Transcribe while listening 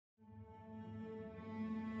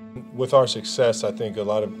With our success, I think a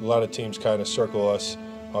lot of teams kind of circle us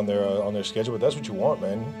on their schedule, but that's what you want,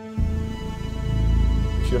 man.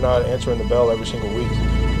 If you're not answering the bell every single week,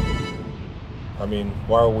 I mean,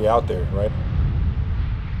 why are we out there, right?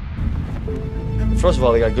 First of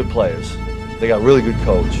all, they got good players. They got a really good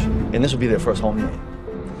coach, and this will be their first home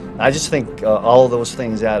game. I just think all of those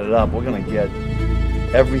things added up, we're going to get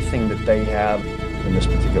everything that they have in this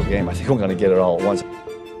particular game. I think we're going to get it all at once.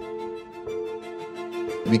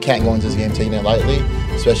 We can't go into this game taking it lightly,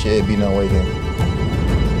 especially it being an away game.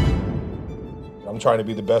 I'm trying to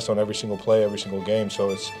be the best on every single play, every single game,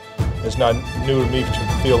 so it's not new to me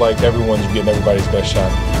to feel like everyone's getting everybody's best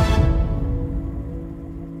shot.